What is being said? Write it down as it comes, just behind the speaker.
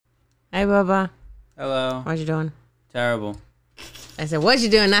Hey, Bubba. Hello. What you doing? Terrible. I said, what you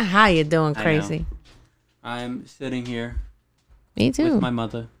doing? Not how you doing, I crazy. know. I'm sitting here Me too. with my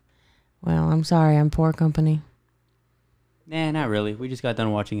mother. Well, I'm sorry. I'm poor company. Nah, not really. We just got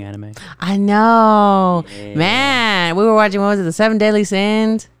done watching anime. I know. Yeah. Man, we were watching, what was it, The 7 Deadly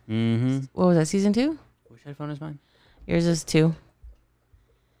Sins? Mm-hmm. What was that, season 2? Which headphone is mine? Yours is 2.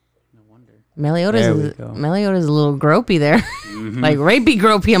 No wonder. Melioda's a little gropey there. Mm-hmm. Like, rapey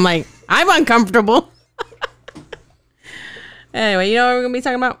gropey. I'm like, I'm uncomfortable. Anyway, you know what we're going to be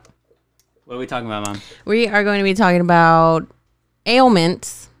talking about? What are we talking about, Mom? We are going to be talking about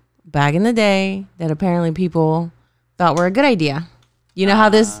ailments back in the day that apparently people thought were a good idea. You know how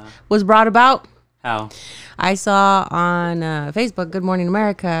this was brought about? How? I saw on Facebook, Good Morning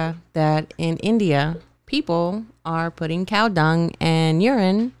America, that in India, people are putting cow dung and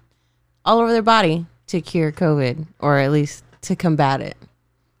urine all over their body to cure COVID, or at least to combat it.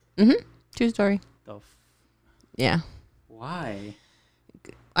 True story. Yeah. Why?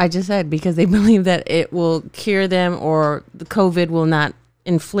 I just said because they believe that it will cure them, or the COVID will not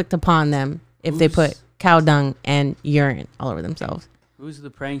inflict upon them if they put cow dung and urine all over themselves. Who's the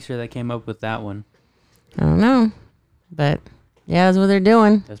prankster that came up with that one? I don't know, but yeah, that's what they're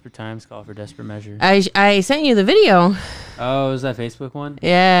doing. Desperate times call for desperate measures. I sent you the video. Oh, is that Facebook one?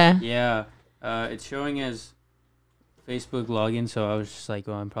 Yeah. Yeah. It's showing as Facebook login, so I was just like,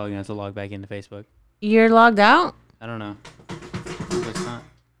 well, I'm probably going to have to log back into Facebook. You're logged out? I don't know. It's not.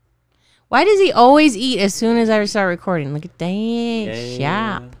 Why does he always eat as soon as I start recording? Look at that.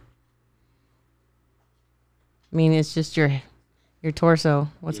 Sharp. I mean, it's just your torso.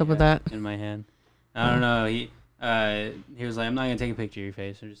 What's up with that? In my hand. I don't know. He was like, I'm not going to take a picture of your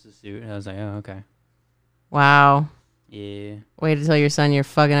face. Or just a suit. And I was like, oh, okay. Wow. Yeah. Way to tell your son you're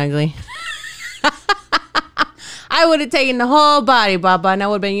fucking ugly. I would have taken the whole body, Baba, and I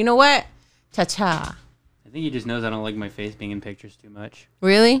would have been, you know what? Cha-cha. I think he just knows I don't like my face being in pictures too much.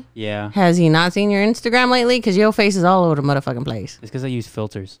 Really? Yeah. Has he not seen your Instagram lately? Because your face is all over the motherfucking place. It's because I use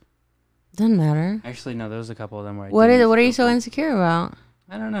filters. Doesn't matter. Actually, no, there was a couple of them where What are you so insecure about?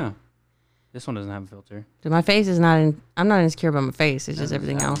 I don't know. This one doesn't have a filter. Dude, my face is not in... I'm not insecure about my face. It's just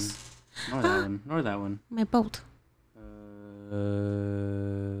everything else. Nor that one. Nor that one. My bolt.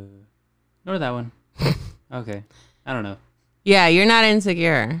 Nor that one. Okay. I don't know. Yeah, you're not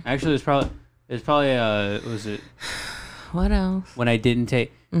insecure. Actually, there's probably was it What else? when I didn't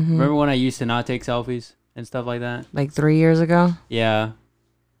take remember when I used to not take selfies and stuff like that? Like 3 years ago? Yeah.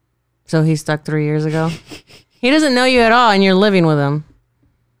 So he stuck 3 years ago? He doesn't know you at all and you're living with him.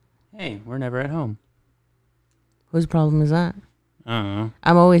 Hey, we're never at home. Whose problem is that? I don't know.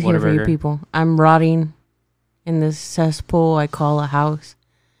 I'm always here for you Whataburger. people. I'm rotting in this cesspool I call a house.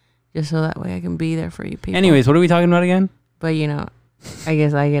 Just so that way I can be there for you people. Anyways, what are we talking about again? But you know, I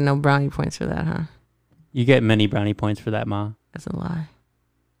guess I get no brownie points for that, huh? You get many brownie points for that, Ma. That's a lie.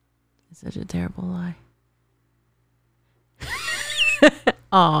 It's such a terrible lie.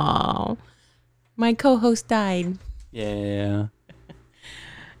 Oh, my co-host died. Yeah.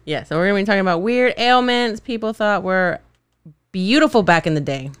 Yeah, so we're going to be talking about weird ailments people thought were beautiful back in the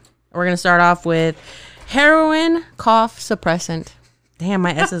day. We're going to start off with heroin cough suppressant. Damn,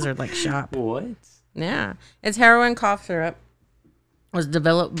 my S's are like sharp. What? Yeah, it's heroin cough syrup. It was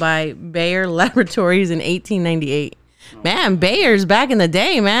developed by Bayer Laboratories in 1898. Man, Bayer's back in the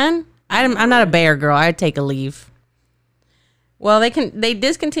day, man. I'm not a Bayer girl. I'd take a leave. Well, they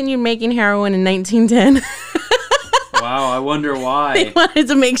discontinued making heroin in 1910. Wow, I wonder why. They wanted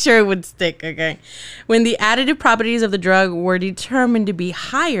to make sure it would stick, okay? When the additive properties of the drug were determined to be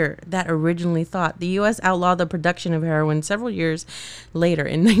higher than originally thought, the U.S. outlawed the production of heroin several years later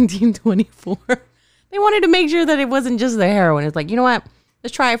in 1924. They wanted to make sure that it wasn't just the heroin. It's like, you know what?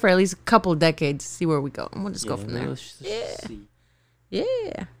 Let's try it for at least a couple of decades, see where we go. And we'll just go from there. Let's see.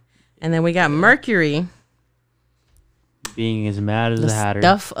 Yeah. And then we got mercury. Being as mad as The a hatter.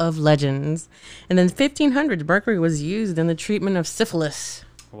 stuff of legends. And then 1500s, mercury was used in the treatment of syphilis.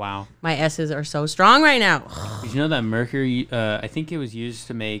 Wow. My S's are so strong right now. Did you know that mercury? I think it was used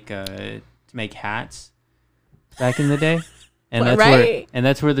to make hats back in the day, and What,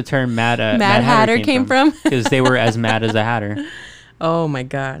 that's where the term Mad Hatter came from? Because they were as mad as a hatter. Oh my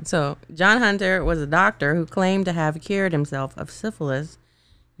God. So John Hunter was a doctor who claimed to have cured himself of syphilis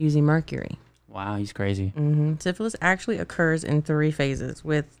using mercury. Wow, he's crazy. Syphilis actually occurs in 3 phases,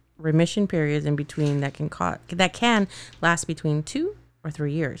 with remission periods in between that can last between 2 or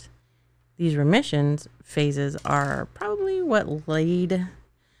 3 years. These remissions phases are probably what led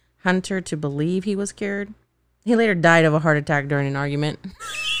Hunter to believe he was cured. He later died of a heart attack during an argument.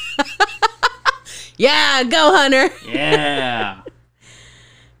 Yeah, go Hunter. Yeah.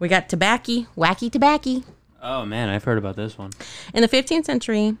 We got tobacco, wacky tobacco. Oh man, I've heard about this one. In the 15th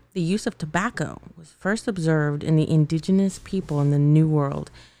century, the use of tobacco was first observed in the indigenous people in the New World.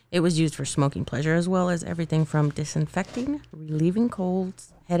 It was used for smoking pleasure as well as everything from disinfecting, relieving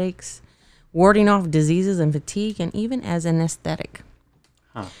colds, headaches, warding off diseases and fatigue, and even as an aesthetic.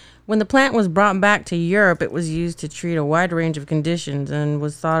 Huh. When the plant was brought back to Europe, it was used to treat a wide range of conditions and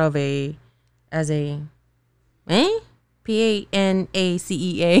was thought of as a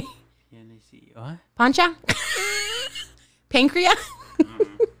P-A-N-A-C-E-A. What? Pancha? Pancreas?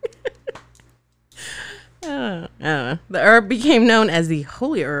 The herb became known as the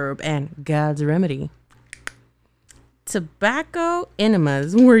holy herb and God's remedy. Tobacco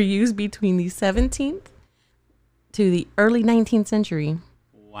enemas were used between the 17th to the early 19th century.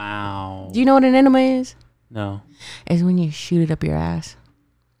 Wow. Do you know what an enema is? No. It's when you shoot it up your ass.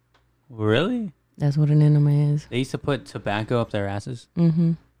 Really? That's what an enema is. They used to put tobacco up their asses?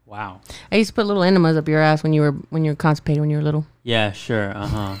 Mm-hmm. Wow. I used to put little enemas up your ass when you were constipated when you were little. Yeah, sure.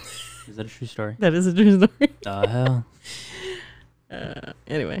 Uh-huh. Is that a true story? That is a true story. The hell?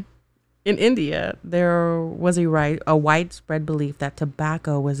 Anyway, in India, there was a widespread belief that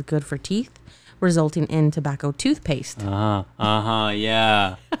tobacco was good for teeth, resulting in tobacco toothpaste.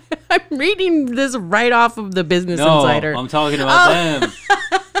 Yeah. I'm reading this right off of the Business Insider. I'm talking about them.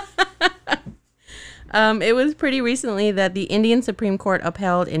 It was pretty recently that the Indian Supreme Court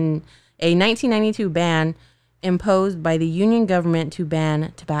upheld in a 1992 ban imposed by the Union government to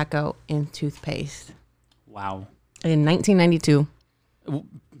ban tobacco in toothpaste. Wow. In 1992.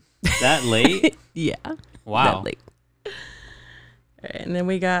 That late? Yeah. Wow. That late. All right, and then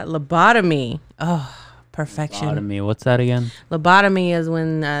we got lobotomy. Oh, perfection. Lobotomy. What's that again? Lobotomy is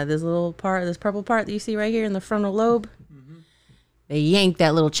when this purple part that you see right here in the frontal lobe, they yank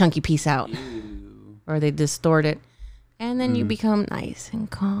that little chunky piece out. Ew. Or they distort it. And then you become nice and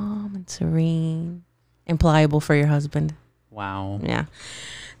calm and serene and pliable for your husband. Wow. Yeah.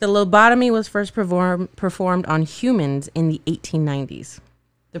 The lobotomy was first performed on humans in the 1890s.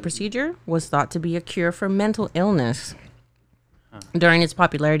 The procedure was thought to be a cure for mental illness. During its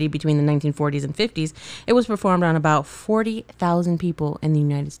popularity between the 1940s and 50s, it was performed on about 40,000 people in the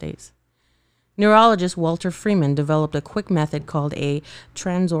United States. Neurologist Walter Freeman developed a quick method called a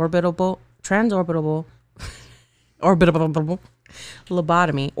transorbitable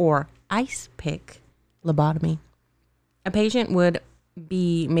lobotomy or ice pick lobotomy. A patient would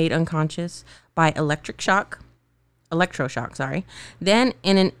be made unconscious by electroshock. Then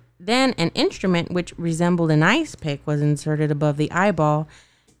an instrument which resembled an ice pick was inserted above the eyeball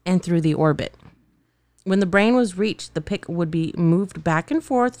and through the orbit. When the brain was reached, the pick would be moved back and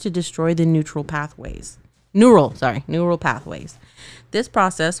forth to destroy the neural pathways. This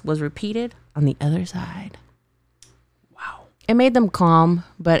process was repeated on the other side. Wow. It made them calm,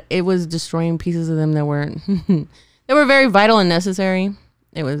 but it was destroying pieces of them that weren't they were very vital and necessary.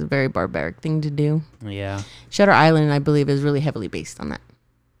 It was a very barbaric thing to do. Yeah. Shutter Island, I believe, is really heavily based on that.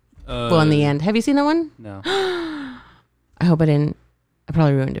 Well, in the end. Have you seen that one? No. I hope I didn't. I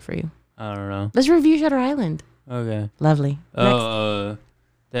probably ruined it for you. I don't know. Let's review Shutter Island. Okay. Lovely. I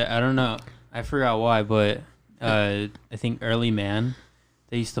don't know. I forgot why, but I think early man,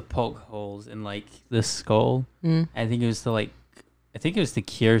 they used to poke holes in like the skull. I think it was to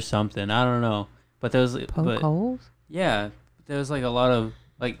cure something. I don't know. But there was Poke holes? Yeah. There was like a lot of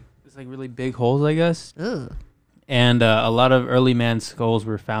it's like really big holes, I guess. Ugh. And a lot of early man skulls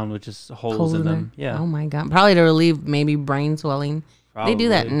were found with just holes in them. Yeah. Oh my God. Probably to relieve maybe brain swelling. Probably. They do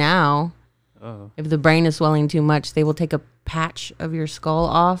that now. Oh. If the brain is swelling too much, they will take a patch of your skull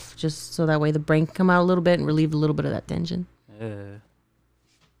off just so that way the brain can come out a little bit and relieve a little bit of that tension.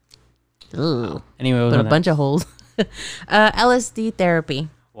 Ugh. Anyway, but a bunch of holes. LSD therapy.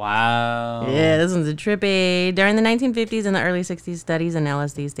 Wow. Yeah, this one's a trippy. During the 1950s and the early 60s, studies in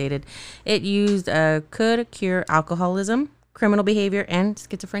LSD stated it could cure alcoholism, criminal behavior, and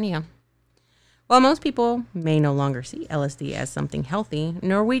schizophrenia. While most people may no longer see LSD as something healthy,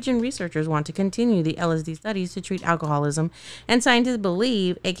 Norwegian researchers want to continue the LSD studies to treat alcoholism, and scientists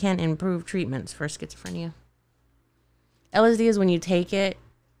believe it can improve treatments for schizophrenia. LSD is when you take it,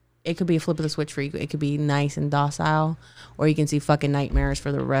 it could be a flip of the switch for you. It could be nice and docile, or you can see fucking nightmares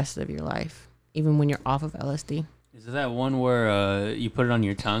for the rest of your life, even when you're off of LSD. Is it that one where you put it on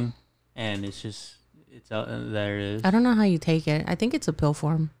your tongue and it's out there it is? I don't know how you take it. I think it's a pill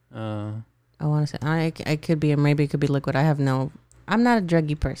form. I want to say I could be, or maybe it could be liquid. I'm not a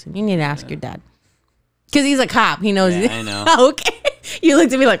druggy person. You need to ask your dad, because he's a cop. He knows. Yeah, I know. Okay, you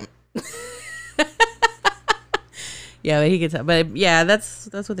looked at me like. Yeah, but he gets. But yeah, that's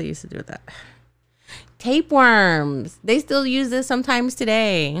what they used to do with that. Tapeworms. They still use this sometimes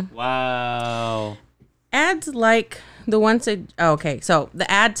today. Wow. Ads like the ones that... Oh, okay, so the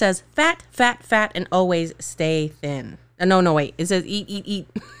ad says fat, fat, fat, and always stay thin. No, wait. It says eat, eat, eat,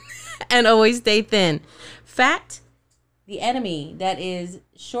 and always stay thin. Fat, the enemy that is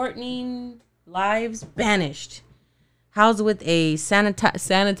shortening lives banished. Housed with a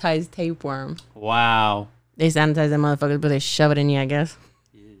sanitized tapeworm. Wow. They sanitize them motherfuckers, but they shove it in you, I guess.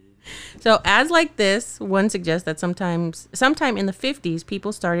 So ads like this, one suggests that sometime in the 50s,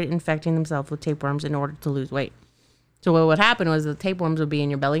 people started infecting themselves with tapeworms in order to lose weight. So what would happen was the tapeworms would be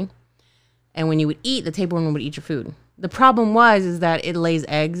in your belly, and when you would eat, the tapeworm would eat your food. The problem is that it lays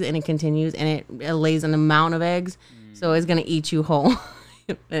eggs, and it continues, and it lays an amount of eggs, so it's gonna eat you whole.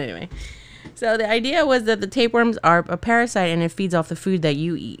 Anyway, so the idea was that the tapeworms are a parasite, and it feeds off the food that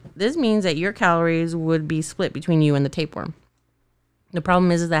you eat. This means that your calories would be split between you and the tapeworm. The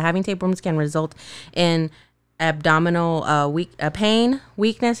problem is that having tapeworms can result in abdominal pain,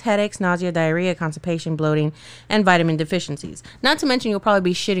 weakness, headaches, nausea, diarrhea, constipation, bloating, and vitamin deficiencies. Not to mention you'll probably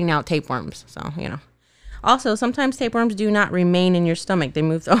be shitting out tapeworms. So, Also, sometimes tapeworms do not remain in your stomach. They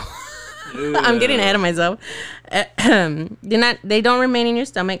move through... I'm getting ahead of myself. They don't remain in your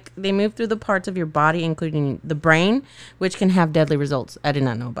stomach. They move through the parts of your body, including the brain, which can have deadly results. I did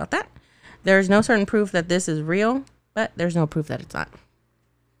not know about that. There is no certain proof that this is real, but there's no proof that it's not.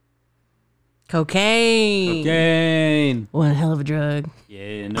 Cocaine. One hell of a drug.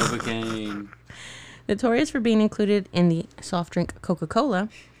 Yeah, Novocaine. Notorious for being included in the soft drink Coca-Cola,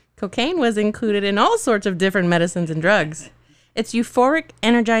 cocaine was included in all sorts of different medicines and drugs. Its euphoric,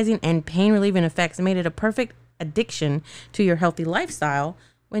 energizing, and pain-relieving effects made it a perfect addiction to your healthy lifestyle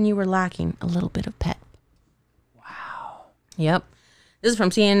when you were lacking a little bit of pep. Wow. Yep. This is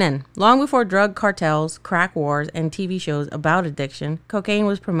from CNN. Long before drug cartels, crack wars, and TV shows about addiction, cocaine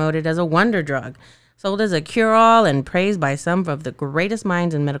was promoted as a wonder drug, sold as a cure-all, and praised by some of the greatest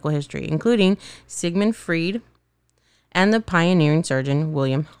minds in medical history, including Sigmund Freud and the pioneering surgeon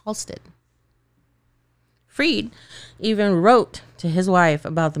William Halsted. Freud even wrote to his wife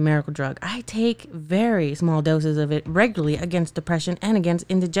about the miracle drug. I take very small doses of it regularly against depression and against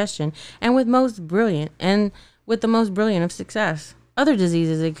indigestion, and with the most brilliant of success. Other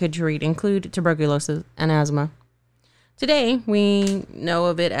diseases it could treat include tuberculosis and asthma. Today, we know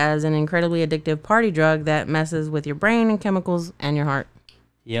of it as an incredibly addictive party drug that messes with your brain and chemicals and your heart.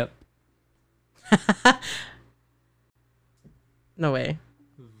 Yep. No way.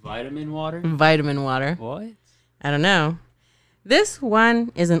 Vitamin water? Vitamin water. What? I don't know. This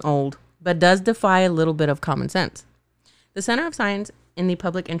one isn't old, but does defy a little bit of common sense. The Center of Science in the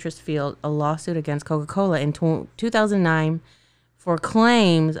Public Interest filed a lawsuit against Coca-Cola in 2009 for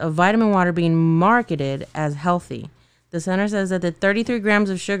claims of vitamin water being marketed as healthy. The center says that the 33 grams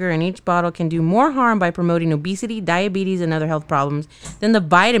of sugar in each bottle can do more harm by promoting obesity, diabetes, and other health problems than the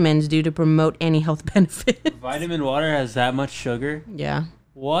vitamins do to promote any health benefit. Vitamin water has that much sugar? Yeah.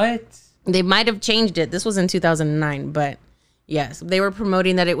 What? They might have changed it. This was in 2009, but yes, they were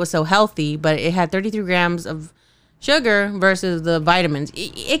promoting that it was so healthy, but it had 33 grams of sugar versus the vitamins.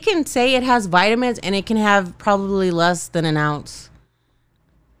 It can say it has vitamins, and it can have probably less than an ounce.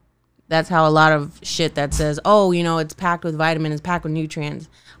 That's how a lot of shit that says, oh, it's packed with vitamins, it's packed with nutrients.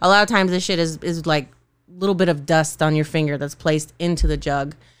 A lot of times this shit is like a little bit of dust on your finger that's placed into the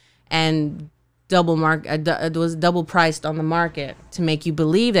jug and it was double priced on the market to make you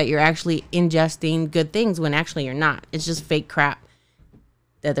believe that you're actually ingesting good things when actually you're not. It's just fake crap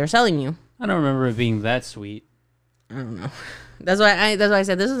that they're selling you. I don't remember it being that sweet. I don't know. That's why I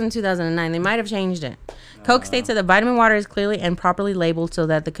said this was in 2009. They might have changed it. Coke states that the vitamin water is clearly and properly labeled so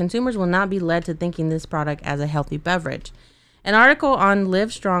that the consumers will not be led to thinking this product as a healthy beverage. An article on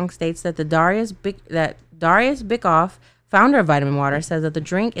Live Strong states that Darius Bikoff, founder of Vitamin Water, says that the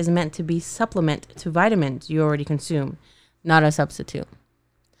drink is meant to be supplement to vitamins you already consume, not a substitute.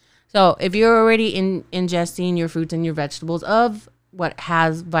 So if you're already ingesting your fruits and your vegetables of what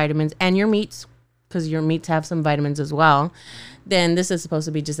has vitamins and your meats, because your meats have some vitamins as well, then this is supposed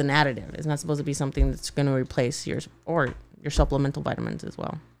to be just an additive. It's not supposed to be something that's going to replace your supplemental vitamins as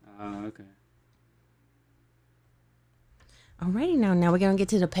well. Okay. Alrighty, now we're going to get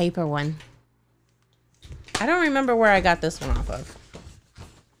to the paper one. I don't remember where I got this one off of.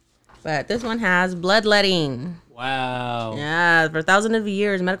 But this one has bloodletting. Wow. Yeah, for thousands of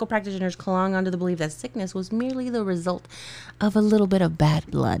years, medical practitioners clung onto the belief that sickness was merely the result of a little bit of bad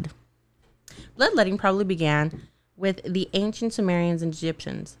blood. Bloodletting probably began with the ancient Sumerians and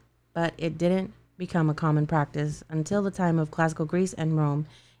Egyptians, but it didn't become a common practice until the time of classical Greece and Rome.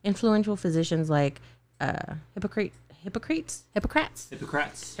 Influential physicians like Hippocrates.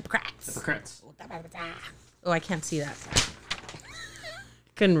 Oh, I can't see that.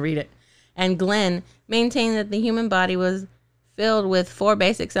 Couldn't read it. And Glenn maintained that the human body was filled with 4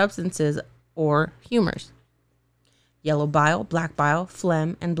 basic substances or humors: yellow bile, black bile,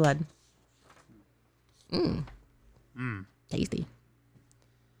 phlegm, and blood. Tasty.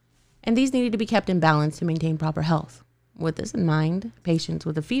 And these needed to be kept in balance to maintain proper health. With this in mind, patients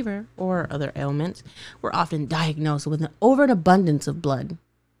with a fever or other ailments were often diagnosed with an overabundance of blood.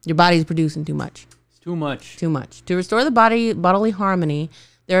 Your body's producing too much. It's too much. Too much. To restore the bodily harmony,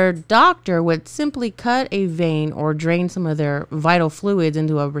 their doctor would simply cut a vein or drain some of their vital fluids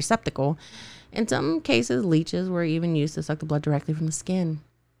into a receptacle. In some cases, leeches were even used to suck the blood directly from the skin.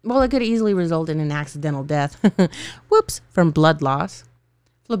 Well, it could easily result in an accidental death. Whoops, from blood loss.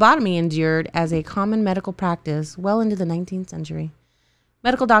 Phlebotomy endured as a common medical practice well into the 19th century.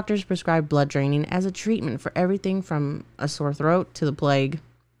 Medical doctors prescribed blood draining as a treatment for everything from a sore throat to the plague.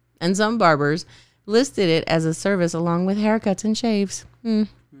 And some barbers listed it as a service along with haircuts and shaves.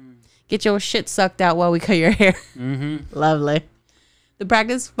 Get your shit sucked out while we cut your hair. Lovely. The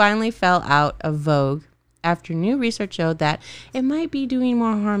practice finally fell out of vogue after new research showed that it might be doing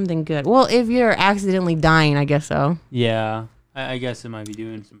more harm than good. Well, if you're accidentally dying, I guess so. Yeah. I guess it might be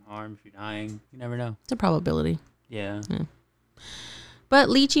doing some harm if you're dying. You never know. It's a probability. Yeah. But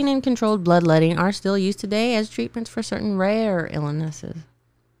leaching and controlled bloodletting are still used today as treatments for certain rare illnesses.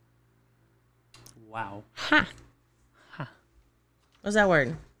 Wow. Ha. What's that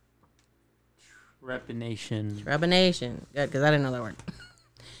word? Trepanation. Good, because I didn't know that word.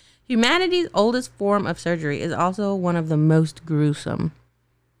 Humanity's oldest form of surgery is also one of the most gruesome.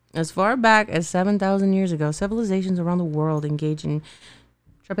 As far back as 7,000 years ago, civilizations around the world engaged in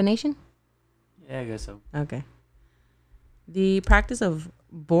trepanation? Yeah, I guess so. Okay. The practice of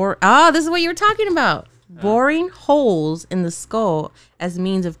this is what you were talking about. Boring holes in the skull as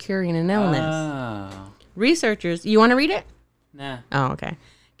means of curing an illness. Researchers, you want to read it? Nah. Oh, okay.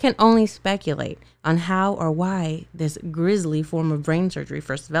 Can only speculate on how or why this grisly form of brain surgery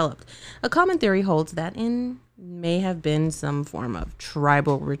first developed. A common theory holds that may have been some form of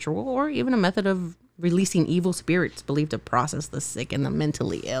tribal ritual or even a method of releasing evil spirits believed to process the sick and the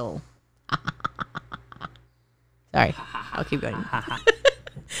mentally ill. Sorry, I'll keep going.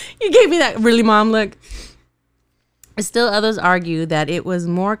 You gave me that really mom look. Still others argue that it was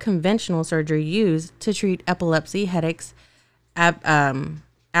more conventional surgery used to treat epilepsy, headaches,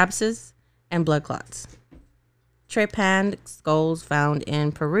 abscess, and blood clots. Trepanned skulls found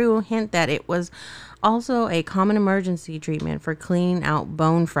in Peru hint that it was also a common emergency treatment for cleaning out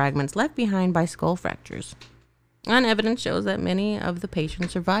bone fragments left behind by skull fractures. And evidence shows that many of the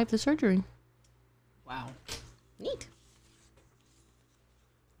patients survived the surgery. Wow. Neat.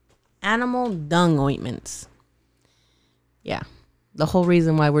 Animal dung ointments. Yeah, the whole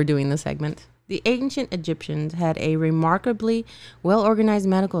reason why we're doing this segment. The ancient Egyptians had a remarkably well-organized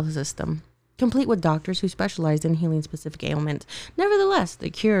medical system, complete with doctors who specialized in healing specific ailments. Nevertheless, the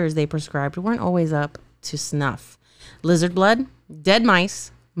cures they prescribed weren't always up to snuff. Lizard blood, dead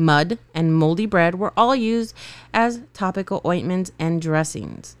mice, mud, and moldy bread were all used as topical ointments and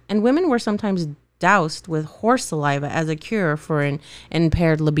dressings. And women were sometimes doused with horse saliva as a cure for an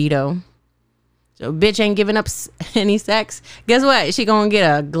impaired libido. So bitch ain't giving up any sex. Guess what? She gonna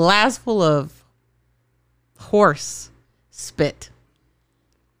get a glass full of horse spit.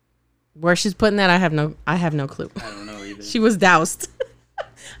 Where she's putting that, I have no clue. I don't know either. She was doused.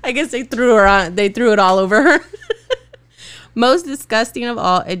 I guess they threw it all over her. Most disgusting of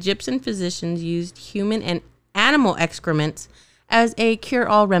all, Egyptian physicians used human and animal excrements as a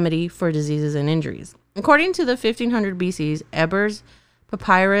cure-all remedy for diseases and injuries. According to the 1500 BC's Ebers,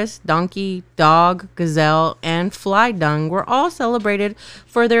 papyrus, donkey, dog, gazelle, and fly dung were all celebrated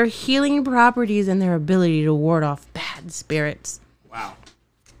for their healing properties and their ability to ward off bad spirits. Wow.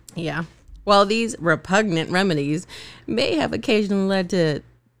 Yeah. While these repugnant remedies may have occasionally led to...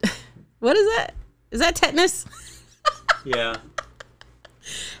 What is that? Is that tetanus? Yeah.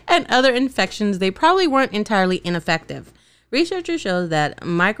 And other infections, they probably weren't entirely ineffective. Researchers show that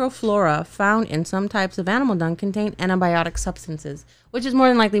microflora found in some types of animal dung contain antibiotic substances, which is more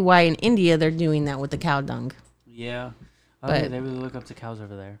than likely why in India they're doing that with the cow dung. Yeah. But they really look up to cows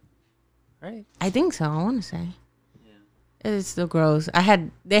over there. Right? I think so. I want to say. Yeah. It's still gross.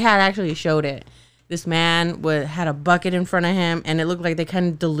 They had actually showed it. This man had a bucket in front of him, and it looked like they kind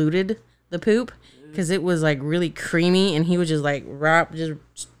of diluted the poop because it was like really creamy, and he was just like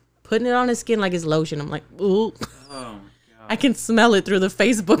just putting it on his skin like it's lotion. I'm like, ooh. Oh. I can smell it through the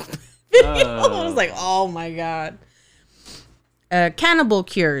Facebook video. I was like, oh my God. Cannibal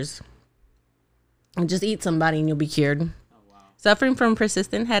cures. Just eat somebody and you'll be cured. Oh, wow. Suffering from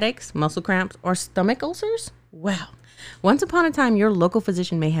persistent headaches, muscle cramps, or stomach ulcers? Well, once upon a time, your local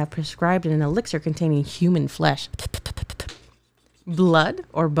physician may have prescribed an elixir containing human flesh, blood,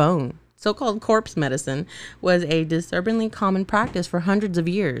 or bone. So-called corpse medicine was a disturbingly common practice for hundreds of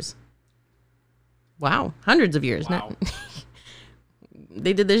years. Wow, hundreds of years. Wow.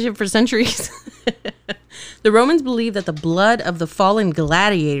 They did this shit for centuries. The Romans believed that the blood of the fallen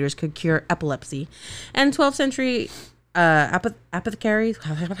gladiators could cure epilepsy. And 12th century apothecaries,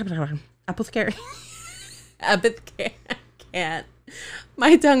 can't.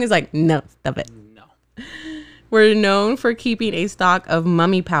 My tongue is like, no, stop it. No. Were known for keeping a stock of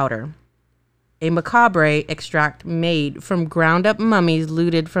mummy powder, a macabre extract made from ground up mummies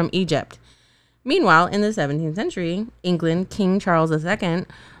looted from Egypt. Meanwhile, in the 17th century, England, King Charles II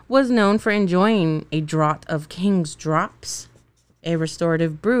was known for enjoying a draught of King's Drops, a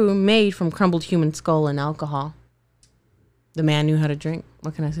restorative brew made from crumbled human skull and alcohol. The man knew how to drink.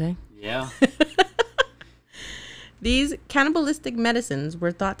 What can I say? Yeah. These cannibalistic medicines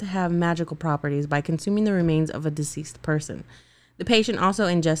were thought to have magical properties by consuming the remains of a deceased person. The patient also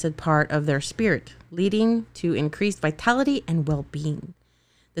ingested part of their spirit, leading to increased vitality and well-being.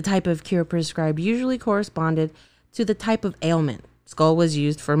 The type of cure prescribed usually corresponded to the type of ailment. Skull was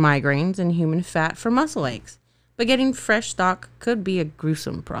used for migraines and human fat for muscle aches, but getting fresh stock could be a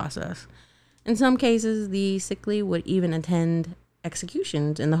gruesome process. In some cases, the sickly would even attend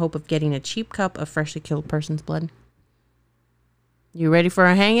executions in the hope of getting a cheap cup of freshly killed person's blood. You ready for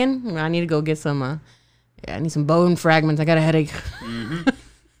a hanging? I need to go get some, I need some bone fragments. I got a headache. Mm-hmm.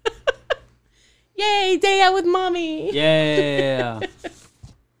 Yay, day out with mommy. Yeah.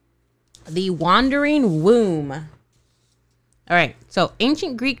 The wandering womb. All right. So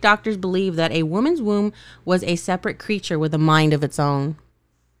ancient Greek doctors believed that a woman's womb was a separate creature with a mind of its own.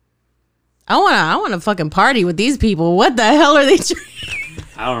 I want to fucking party with these people. What the hell are they doing?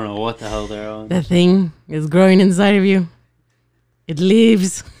 I don't know what the hell they're on. The thing is growing inside of you. It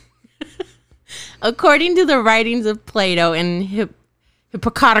lives. According to the writings of Plato and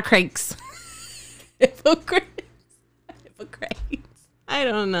Hippocrates. Hippocrates. I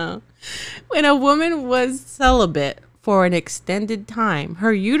don't know. When a woman was celibate for an extended time,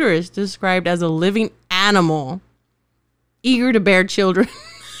 her uterus described as a living animal, eager to bear children.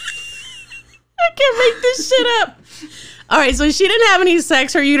 I can't make this shit up. All right, so she didn't have any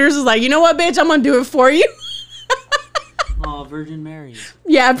sex. Her uterus was like, you know what, bitch? I'm going to do it for you. Oh, Virgin Mary.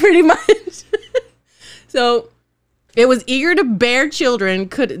 Yeah, pretty much. So it was eager to bear children,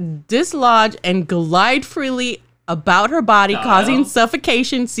 could dislodge and glide freely about her body, causing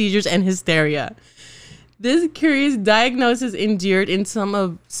suffocation, seizures, and hysteria. This curious diagnosis endured in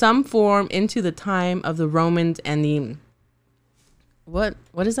some form into the time of the Romans and the what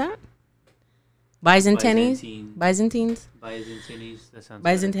is that? Byzantines. That sounds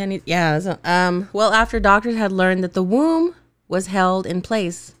Byzantines. Right. Yeah. So, well, after doctors had learned that the womb was held in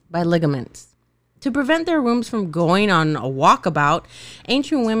place by ligaments. To prevent their wombs from going on a walkabout,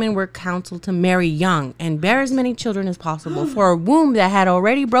 ancient women were counseled to marry young and bear as many children as possible. For a womb that had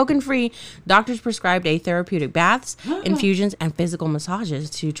already broken free, doctors prescribed therapeutic baths, infusions, and physical massages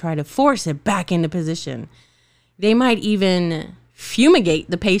to try to force it back into position. They might even fumigate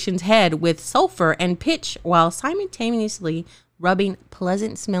the patient's head with sulfur and pitch while simultaneously rubbing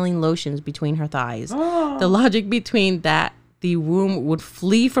pleasant-smelling lotions between her thighs. The logic between that the womb would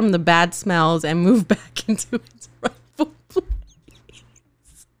flee from the bad smells and move back into its rightful place.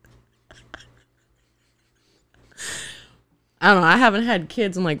 I don't know. I haven't had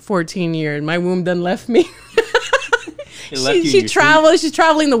kids in like 14 years. My womb done left me. She's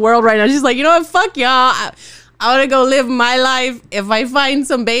traveling the world right now. She's like, you know what? Fuck y'all. I want to go live my life. If I find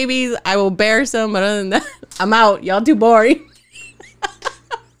some babies, I will bear some. But other than that, I'm out. Y'all too boring.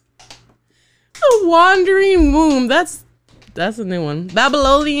 A wandering womb. That's a new one.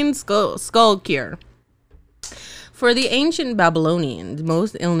 Babylonian skull cure. For the ancient Babylonians,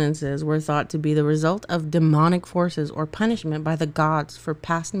 most illnesses were thought to be the result of demonic forces or punishment by the gods for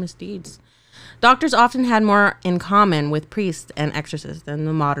past misdeeds. Doctors often had more in common with priests and exorcists than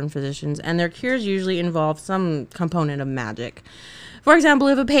the modern physicians, and their cures usually involved some component of magic. For example,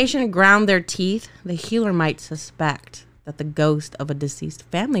 if a patient ground their teeth, the healer might suspect that the ghost of a deceased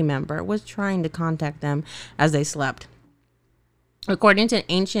family member was trying to contact them as they slept. According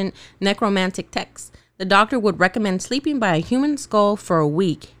to ancient necromantic texts, the doctor would recommend sleeping by a human skull for a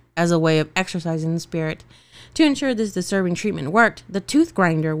week as a way of exorcising the spirit. To ensure this disturbing treatment worked, the tooth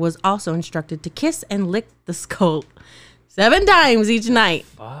grinder was also instructed to kiss and lick the skull 7 times each night.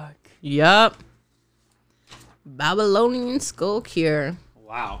 Fuck. Yup. Babylonian skull cure.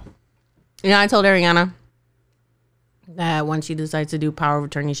 Wow. You know, I told Ariana that when she decides to do power of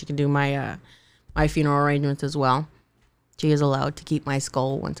attorney, she can do my my funeral arrangements as well. She is allowed to keep my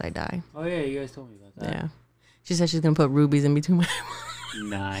skull once I die. Oh yeah, you guys told me about that. Yeah. She said she's gonna put rubies in between my.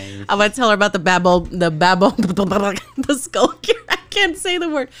 Nice. I'm gonna tell her about the the skull. I can't say the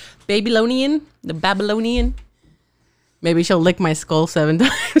word. Babylonian. The Babylonian. Maybe she'll lick my skull 7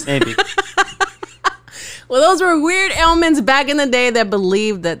 times. Maybe. Well, those were weird ailments back in the day that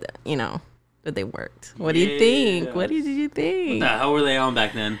believed that, you know, that they worked. What do you think? What did you think? What the hell were they on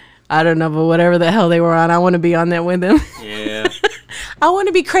back then? I don't know, but whatever the hell they were on, I want to be on that with them. Yeah. I want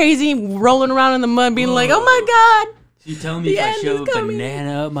to be crazy, rolling around in the mud, being like, "Oh my god!" You tell me if I shove a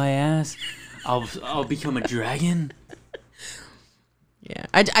banana up my ass, I'll become a dragon. Yeah,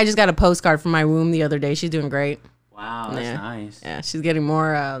 I just got a postcard from my womb the other day. She's doing great. Wow, that's nice. Yeah, she's getting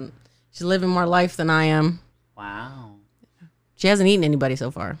more. She's living more life than I am. Wow. She hasn't eaten anybody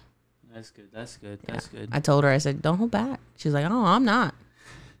so far. That's good. That's good. Yeah. That's good. I told her, I said, "Don't hold back." She's like, "Oh, I'm not.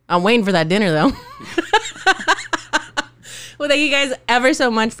 I'm waiting for that dinner though." Well, thank you guys ever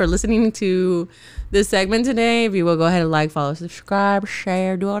so much for listening to this segment today. If you will, go ahead and like, follow, subscribe,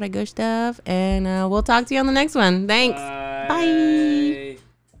 share, do all that good stuff. And we'll talk to you on the next one. Thanks. Bye.